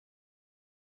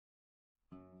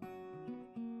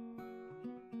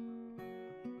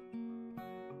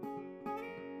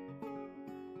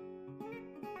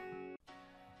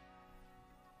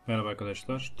Merhaba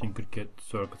arkadaşlar, Tinkercad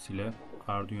Circuits ile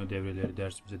Arduino devreleri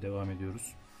dersimize devam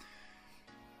ediyoruz.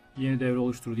 Yeni devre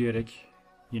oluştur diyerek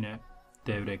yine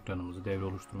devre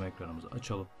oluşturma ekranımızı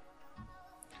açalım.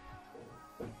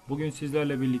 Bugün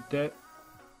sizlerle birlikte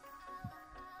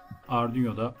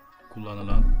Arduino'da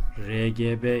kullanılan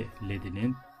RGB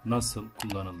LED'inin nasıl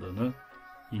kullanıldığını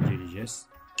inceleyeceğiz.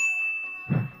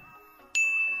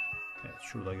 Evet,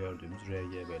 şurada gördüğümüz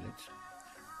RGB LED.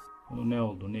 Bunun ne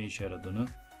olduğunu, ne işe yaradığını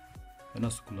ve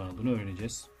nasıl kullanıldığını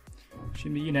öğreneceğiz.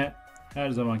 Şimdi yine her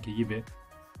zamanki gibi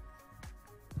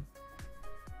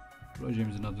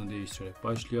projemizin adını değiştirerek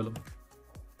başlayalım.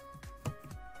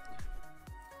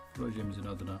 Projemizin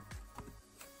adına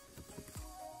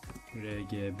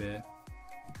RGB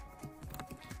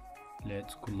LED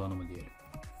kullanımı diyelim.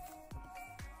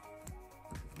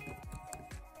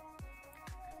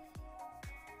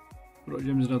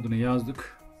 Projemizin adını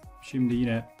yazdık. Şimdi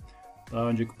yine daha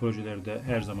önceki projelerde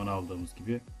her zaman aldığımız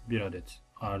gibi bir adet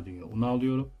Arduino unu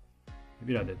alıyorum.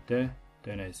 Bir adet de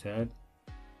deneysel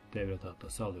devre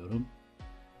tahtası alıyorum.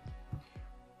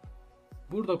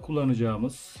 Burada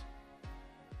kullanacağımız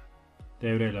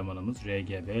devre elemanımız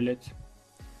RGB LED.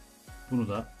 Bunu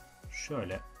da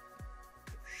şöyle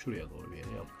şuraya doğru bir yere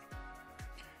alıyorum.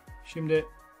 Şimdi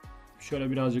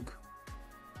şöyle birazcık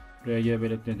RGB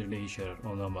LED nedir, ne işe yarar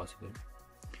ondan bahsedelim.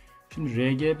 Şimdi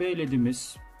RGB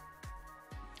LED'imiz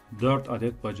 4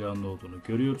 adet bacağında olduğunu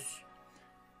görüyoruz.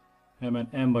 Hemen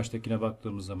en baştakine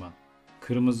baktığımız zaman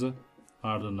kırmızı,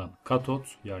 ardından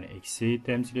katot yani eksiği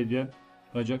temsil ediyor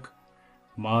bacak,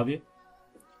 mavi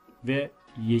ve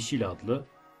yeşil adlı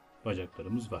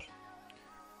bacaklarımız var.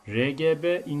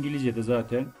 RGB İngilizce'de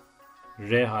zaten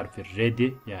R harfi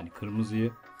red'i yani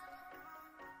kırmızıyı,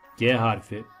 G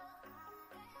harfi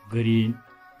green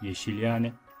yeşil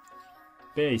yani,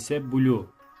 B ise blue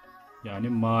yani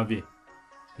mavi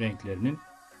renklerinin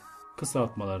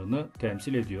kısaltmalarını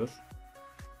temsil ediyor.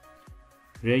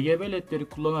 RGB ledleri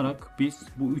kullanarak biz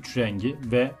bu üç rengi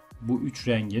ve bu üç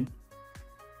rengin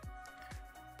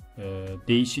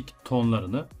değişik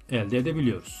tonlarını elde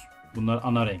edebiliyoruz. Bunlar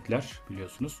ana renkler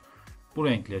biliyorsunuz. Bu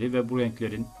renkleri ve bu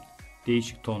renklerin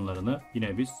değişik tonlarını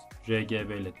yine biz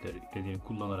RGB ledlerini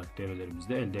kullanarak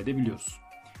devrelerimizde elde edebiliyoruz.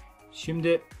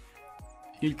 Şimdi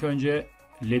ilk önce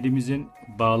ledimizin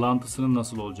bağlantısının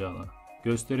nasıl olacağını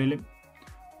gösterelim.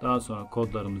 Daha sonra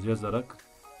kodlarımızı yazarak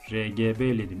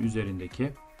RGB LED'in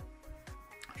üzerindeki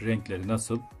renkleri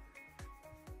nasıl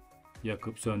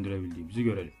yakıp söndürebildiğimizi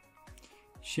görelim.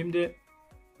 Şimdi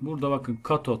burada bakın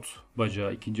katot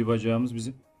bacağı, ikinci bacağımız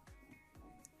bizim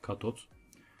katot.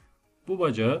 Bu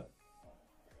bacağı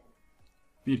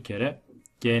bir kere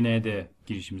GND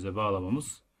girişimize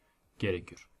bağlamamız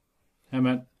gerekiyor.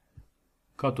 Hemen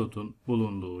katotun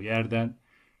bulunduğu yerden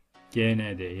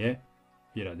GND'ye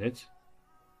bir adet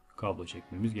kablo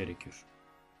çekmemiz gerekiyor.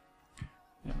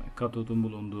 Hemen katodun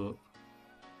bulunduğu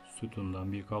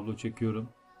sütundan bir kablo çekiyorum.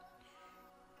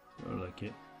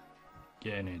 Buradaki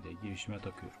GND girişime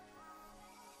takıyorum.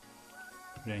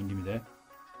 Rengimi de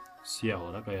siyah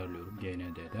olarak ayarlıyorum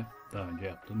GND'de. Daha önce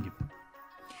yaptığım gibi.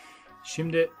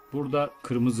 Şimdi burada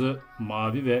kırmızı,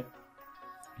 mavi ve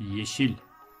yeşil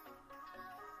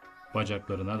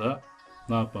bacaklarına da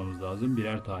ne yapmamız lazım?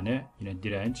 Birer tane yine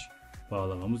direnç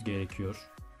bağlamamız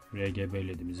gerekiyor. RGB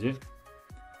LED'imizi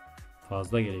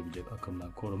fazla gelebilecek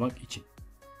akımdan korumak için.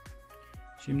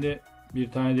 Şimdi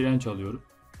bir tane direnç alıyorum.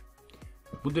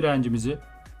 Bu direncimizi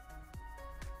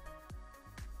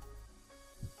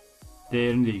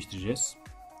değerini değiştireceğiz.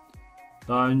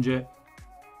 Daha önce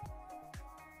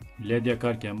LED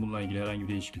yakarken bununla ilgili herhangi bir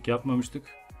değişiklik yapmamıştık.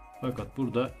 Fakat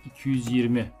burada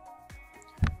 220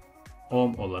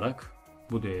 ohm olarak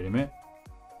bu değerimi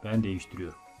ben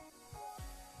değiştiriyorum.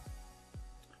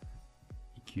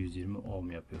 220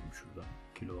 ohm yapıyorum şurada.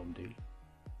 Kilo ohm değil.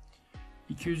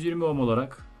 220 ohm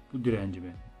olarak bu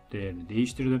direncimin değerini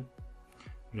değiştirdim.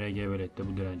 RGB LED'de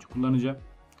bu direnci kullanacağım.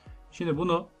 Şimdi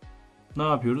bunu ne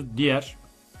yapıyoruz? Diğer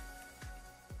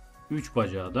 3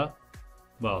 bacağı da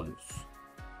bağlıyoruz.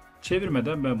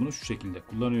 Çevirmeden ben bunu şu şekilde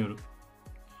kullanıyorum.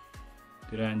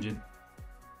 Direncin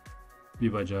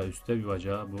bir bacağı üstte, bir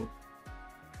bacağı bu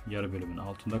yarı bölümün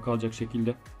altında kalacak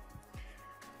şekilde.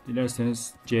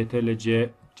 Dilerseniz CTRL-C,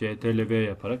 CTRL-V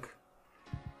yaparak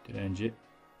direnci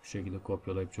bu şekilde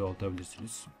kopyalayıp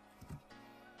çoğaltabilirsiniz.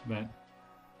 Ben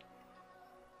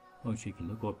o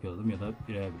şekilde kopyaladım ya da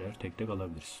birer birer tek tek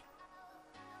alabiliriz.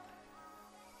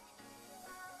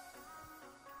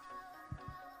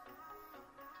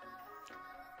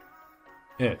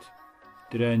 Evet,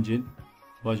 direncin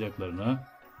bacaklarına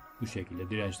bu şekilde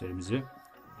dirençlerimizi,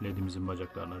 ledimizin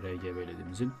bacaklarına, RGB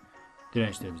ledimizin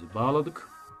dirençlerimizi bağladık.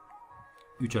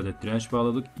 3 adet direnç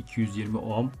bağladık. 220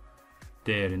 ohm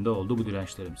değerinde oldu bu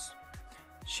dirençlerimiz.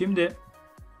 Şimdi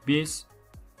biz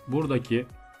buradaki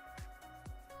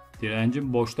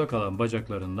direncin boşta kalan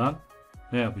bacaklarından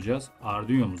ne yapacağız?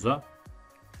 Arduino'muza,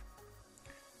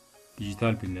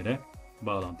 dijital pinlere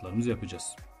bağlantılarımızı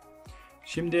yapacağız.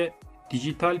 Şimdi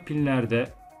dijital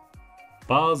pinlerde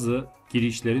bazı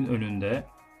girişlerin önünde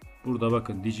burada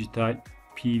bakın dijital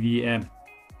PWM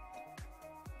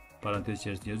parantez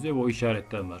içerisinde yazıyor ve o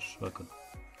işaretler var. Bakın.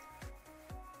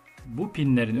 Bu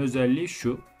pinlerin özelliği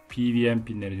şu. PWM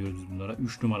pinleri diyoruz bunlara.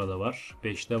 3 numarada var,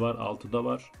 5'te var, 6'da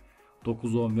var,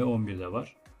 9, 10 ve 11'de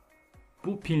var.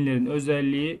 Bu pinlerin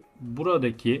özelliği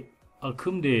buradaki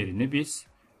akım değerini biz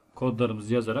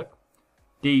kodlarımızı yazarak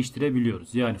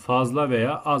değiştirebiliyoruz. Yani fazla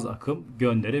veya az akım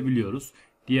gönderebiliyoruz.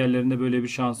 Diğerlerinde böyle bir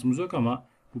şansımız yok ama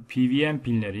bu PWM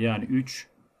pinleri yani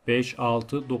 3, 5,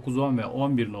 6, 9, 10 ve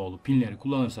 11 nolu pinleri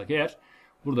kullanırsak eğer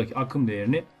buradaki akım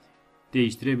değerini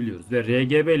değiştirebiliyoruz. Ve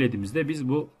RGB ledimizde biz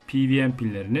bu PWM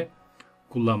pinlerini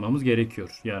kullanmamız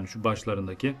gerekiyor. Yani şu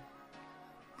başlarındaki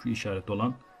şu işaret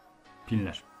olan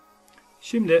pinler.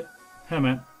 Şimdi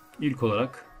hemen ilk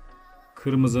olarak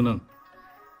kırmızı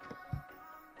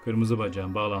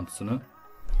bacağın bağlantısını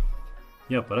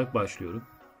yaparak başlıyorum.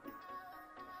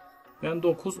 Ben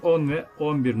 9, 10 ve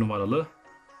 11 numaralı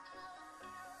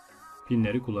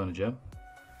pinleri kullanacağım.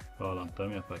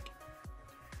 Bağlantılarımı yaparken.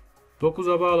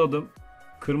 9'a bağladım.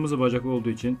 Kırmızı bacak olduğu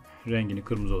için rengini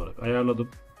kırmızı olarak ayarladım.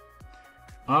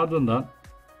 Ardından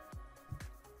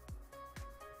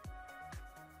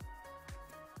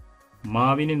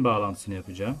mavinin bağlantısını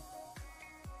yapacağım.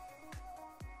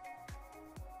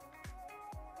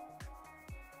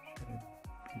 Şöyle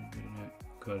birbirine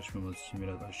karışmaması için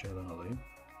biraz aşağıdan alayım.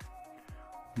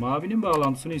 Mavinin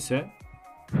bağlantısını ise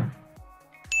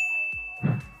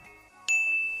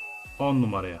 10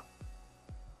 numaraya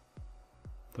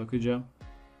takacağım.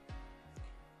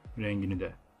 Rengini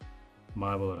de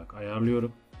mavi olarak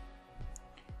ayarlıyorum.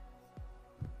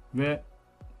 Ve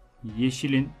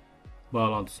yeşilin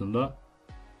bağlantısında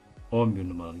 11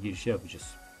 numaralı girişi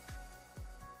yapacağız.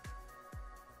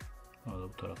 Onu da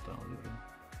bu taraftan alıyorum.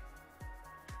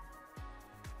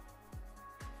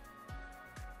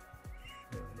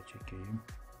 Şöyle çekeyim.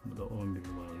 Bu da 11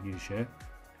 numaralı girişe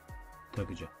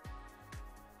takacağım.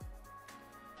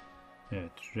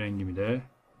 Evet, rengimi de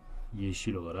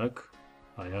yeşil olarak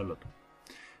ayarladım.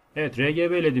 Evet,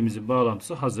 RGB ledimizin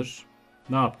bağlantısı hazır.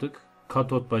 Ne yaptık?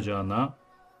 Katot bacağına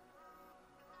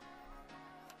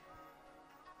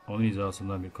onun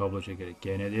hizasından bir kablo çekerek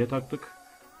GND'ye taktık.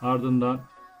 Ardından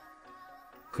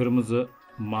kırmızı,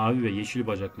 mavi ve yeşil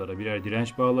bacaklara birer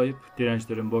direnç bağlayıp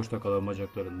dirençlerin boşta kalan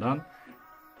bacaklarından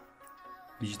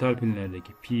dijital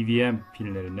pinlerdeki PWM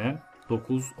pinlerine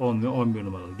 9, 10 ve 11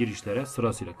 numaralı girişlere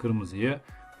sırasıyla kırmızıyı,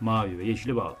 mavi ve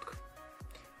yeşili bağladık.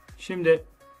 Şimdi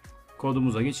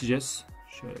kodumuza geçeceğiz.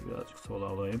 Şöyle birazcık sola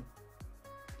alayım.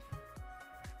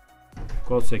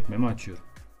 Kod sekmemi açıyorum.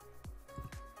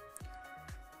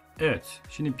 Evet.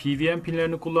 Şimdi PWM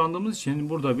pinlerini kullandığımız için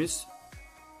burada biz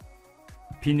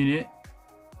pinini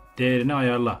değerini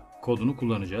ayarla kodunu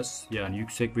kullanacağız. Yani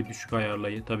yüksek ve düşük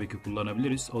ayarlayı tabii ki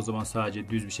kullanabiliriz. O zaman sadece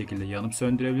düz bir şekilde yanıp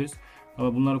söndürebiliriz.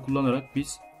 Ama bunları kullanarak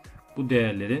biz bu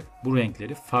değerleri, bu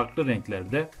renkleri farklı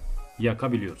renklerde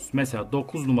yakabiliyoruz. Mesela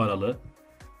 9 numaralı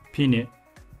pini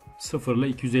 0 ile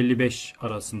 255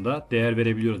 arasında değer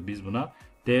verebiliyoruz biz buna.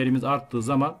 Değerimiz arttığı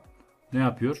zaman ne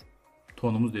yapıyor?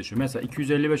 Tonumuz değişiyor. Mesela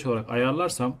 255 olarak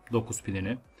ayarlarsam 9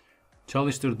 pinini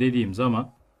çalıştır dediğim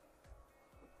zaman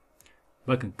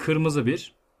bakın kırmızı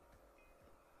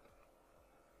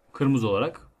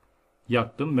olarak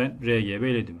yaktım ben RGB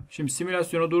ledimi. Şimdi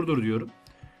simülasyonu durdur diyorum.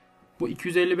 Bu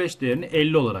 255 değerini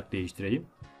 50 olarak değiştireyim.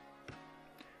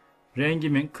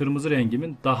 Kırmızı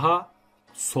rengimin daha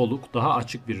soluk, daha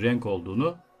açık bir renk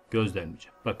olduğunu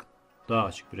gözlemleyeceğim. Bakın daha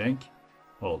açık bir renk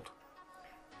oldu.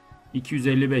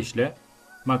 255 ile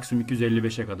maksimum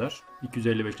 255'e kadar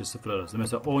 255 ile 0 arası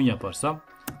mesela 10 yaparsam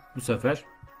bu sefer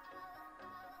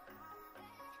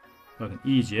bakın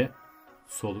iyice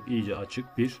soluk, iyice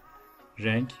açık bir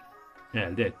renk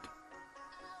elde ettim.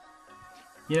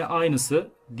 Yine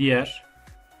aynısı diğer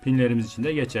pinlerimiz için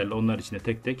de geçerli. Onlar için de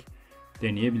tek tek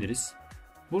deneyebiliriz.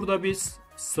 Burada biz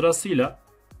sırasıyla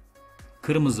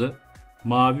kırmızı,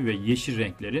 mavi ve yeşil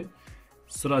renklerin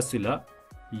sırasıyla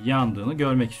yandığını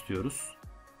görmek istiyoruz.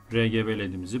 RGB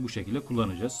ledimizi bu şekilde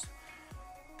kullanacağız.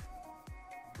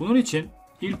 Bunun için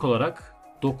ilk olarak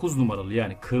 9 numaralı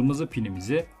yani kırmızı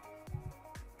pinimizi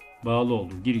bağlı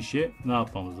olduğu girişi ne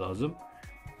yapmamız lazım?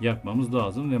 Yakmamız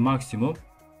lazım ve maksimum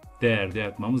değerde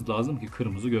yakmamız lazım ki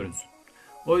kırmızı görünsün.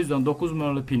 O yüzden 9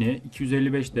 numaralı pini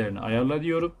 255 değerini ayarla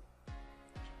diyorum.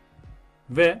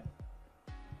 Ve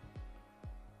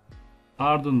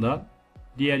ardından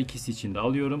diğer ikisi için de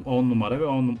alıyorum. 10 numara ve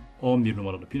 11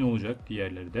 numaralı pin olacak.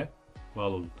 Diğerleri de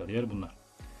bağlı oldukları yer bunlar.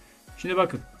 Şimdi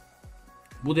bakın.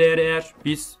 Bu değeri eğer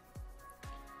biz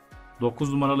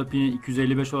 9 numaralı pini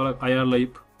 255 olarak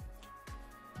ayarlayıp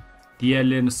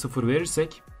diğerlerini 0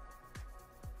 verirsek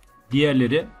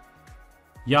diğerleri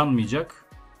yanmayacak.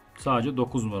 Sadece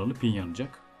 9 numaralı pin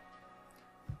yanacak.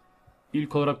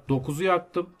 İlk olarak 9'u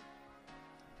yaktım.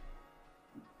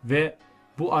 Ve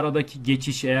bu aradaki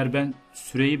geçişi eğer ben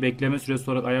süreyi bekleme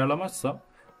süresi olarak ayarlamazsam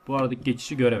bu aradaki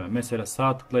geçişi göremem. Mesela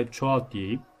sağ tıklayıp çoğalt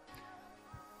diyeyim.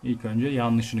 İlk önce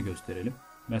yanlışını gösterelim.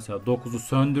 Mesela 9'u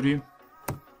söndüreyim.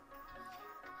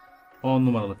 10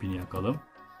 numaralı pini yakalım.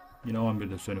 Yine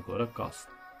 11'de sönük olarak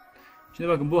kalsın. Şimdi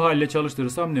bakın bu halle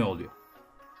çalıştırırsam ne oluyor?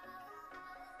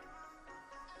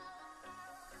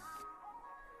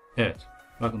 Evet.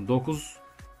 Bakın 9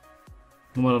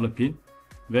 numaralı pin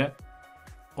ve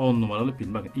 10 numaralı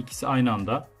pin. Bakın ikisi aynı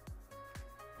anda.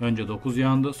 Önce 9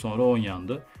 yandı, sonra 10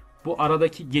 yandı. Bu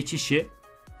aradaki geçişi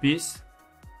biz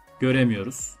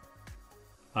göremiyoruz.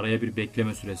 Araya bir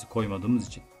bekleme süresi koymadığımız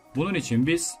için. Bunun için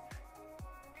biz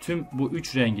tüm bu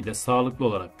 3 rengi de sağlıklı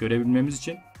olarak görebilmemiz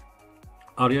için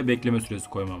araya bekleme süresi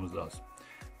koymamız lazım.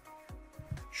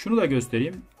 Şunu da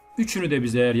göstereyim. Üçünü de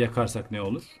biz eğer yakarsak ne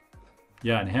olur?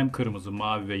 Yani hem kırmızı,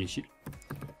 mavi ve yeşil.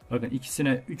 Bakın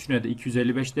üçüne de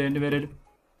 255 değerini verelim.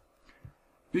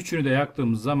 Üçünü de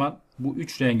yaktığımız zaman bu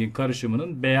üç rengin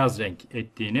karışımının beyaz renk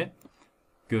ettiğini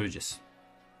göreceğiz.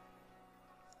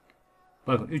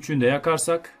 Bakın üçünü de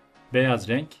yakarsak beyaz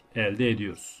renk elde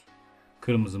ediyoruz.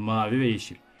 Kırmızı, mavi ve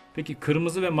yeşil. Peki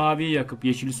kırmızı ve maviyi yakıp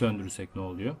yeşili söndürürsek ne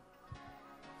oluyor?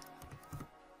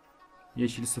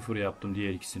 Yeşili 0 yaptım,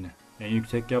 diğer ikisini en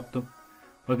yüksek yaptım.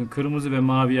 Bakın kırmızı ve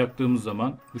mavi yaktığımız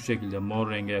zaman bu şekilde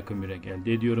mor renge yakın bir renk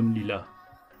elde ediyorum. Lila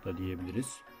da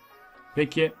diyebiliriz.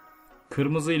 Peki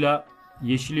kırmızıyla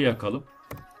yeşili yakalım.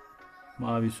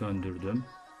 Mavi söndürdüm.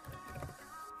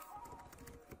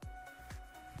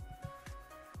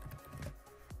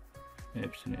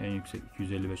 Hepsini en yüksek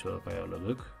 255 olarak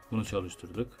ayarladık. Bunu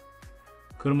çalıştırdık.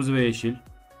 Kırmızı ve yeşil.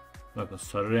 Bakın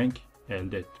sarı renk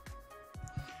elde ettim.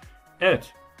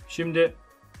 Evet. Şimdi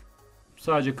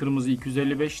sadece kırmızı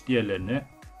 255, diğerlerini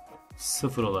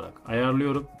 0 olarak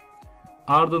ayarlıyorum.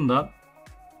 Ardından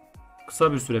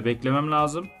kısa bir süre beklemem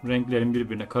lazım. Renklerin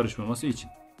birbirine karışmaması için.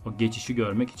 O geçişi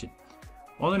görmek için.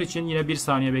 Onun için yine 1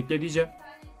 saniye bekle diyeceğim.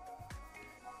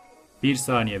 1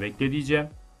 saniye bekle diyeceğim.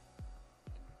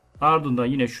 Ardından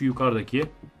yine şu yukarıdaki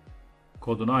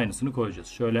kodun aynısını koyacağız.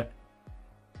 Şöyle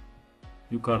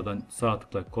yukarıdan sağ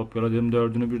tıkla kopyaladım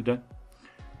 4'ünü birden.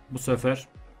 Bu sefer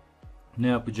ne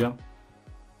yapacağım?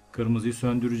 Kırmızıyı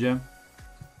söndüreceğim.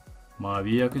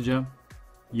 Maviyi yakacağım.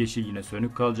 Yeşil yine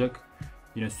sönük kalacak.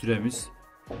 Yine süremiz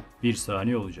 1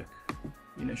 saniye olacak.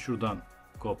 Yine şuradan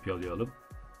kopyalayalım.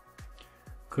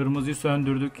 Kırmızıyı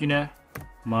söndürdük yine.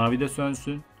 Mavi de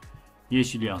sönsün.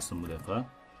 Yeşil yansın bu defa.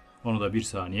 Onu da 1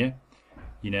 saniye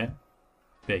yine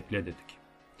bekle dedik.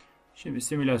 Şimdi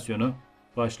simülasyonu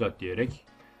başlat diyerek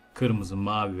kırmızı,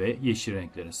 mavi ve yeşil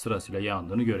renklerin sırasıyla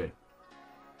yandığını görelim.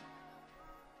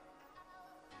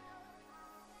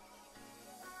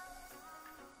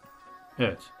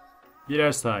 Evet.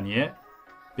 Birer saniye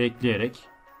bekleyerek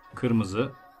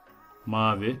kırmızı,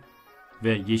 mavi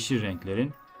ve yeşil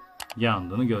renklerin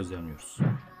yandığını gözlemliyoruz.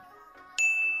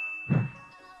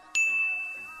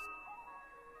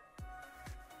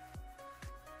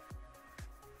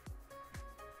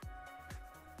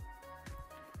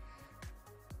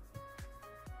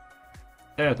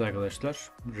 Evet arkadaşlar,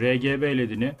 RGB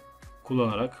ledini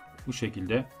kullanarak bu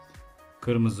şekilde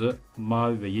kırmızı,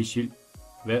 mavi ve yeşil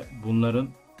ve bunların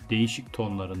değişik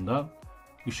tonlarından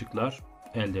ışıklar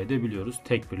elde edebiliyoruz.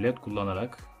 Tek bir led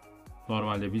kullanarak.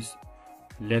 Normalde biz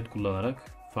led kullanarak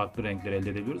farklı renkler elde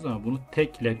edebiliyoruz ama bunu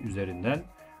tek led üzerinden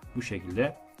bu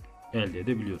şekilde elde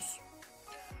edebiliyoruz.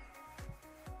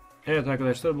 Evet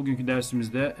arkadaşlar, bugünkü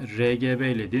dersimizde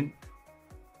RGB ledin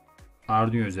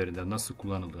Arduino üzerinde nasıl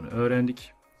kullanıldığını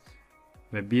öğrendik.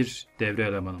 Ve bir devre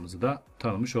elemanımızı da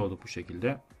tanımış olduk bu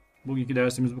şekilde. Bugünkü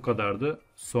dersimiz bu kadardı.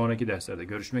 Sonraki derslerde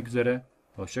görüşmek üzere.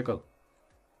 Hoşça kalın.